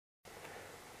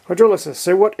Hydrolysis.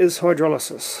 So what is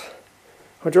hydrolysis?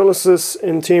 Hydrolysis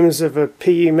in terms of a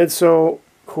PU midsole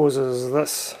causes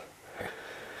this.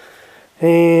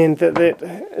 And that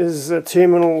is a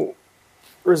terminal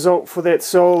result for that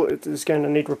sole. It is going to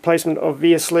need replacement,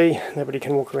 obviously. Nobody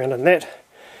can walk around in that.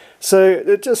 So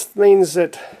it just means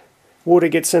that water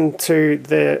gets into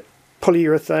the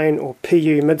polyurethane or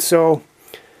PU midsole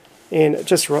and it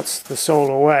just rots the sole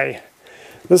away.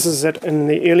 This is it in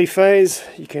the early phase.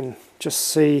 You can just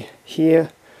see here,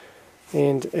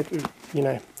 and it, you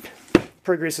know,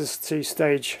 progresses to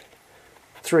stage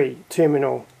 3,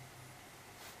 terminal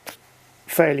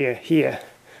failure here.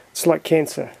 It's like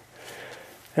cancer.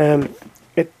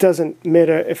 It doesn't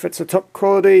matter if it's a top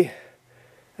quality,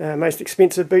 most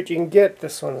expensive boot you can get.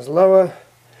 This one is lower.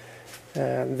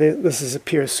 This is a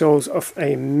pair of soles off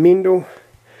a Meindl,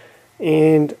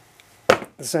 and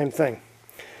the same thing.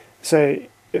 So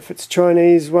if it's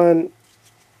Chinese one,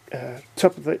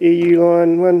 top of the EU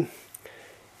line one,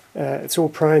 it's all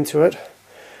prone to it.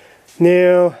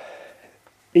 Now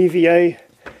EVA,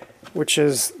 which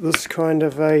is this kind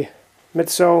of a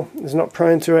midsole, is not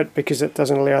prone to it because it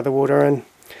doesn't allow the water in.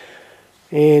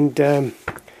 And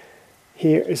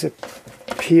here is a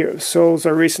pair of soles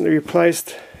I recently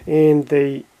replaced, and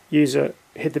the user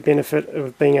had the benefit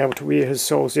of being able to wear his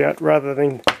soles out rather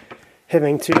than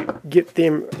having to get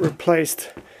them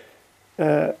replaced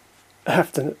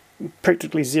after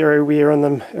practically zero wear on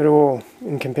them at all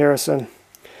in comparison.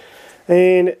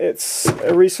 And it's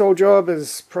a resole job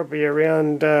is probably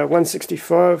around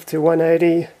 165 to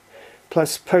 180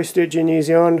 plus postage in New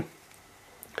Zealand.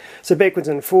 So backwards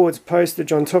and forwards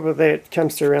postage on top of that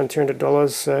comes to around $200,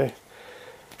 so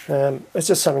it's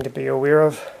just something to be aware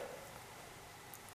of.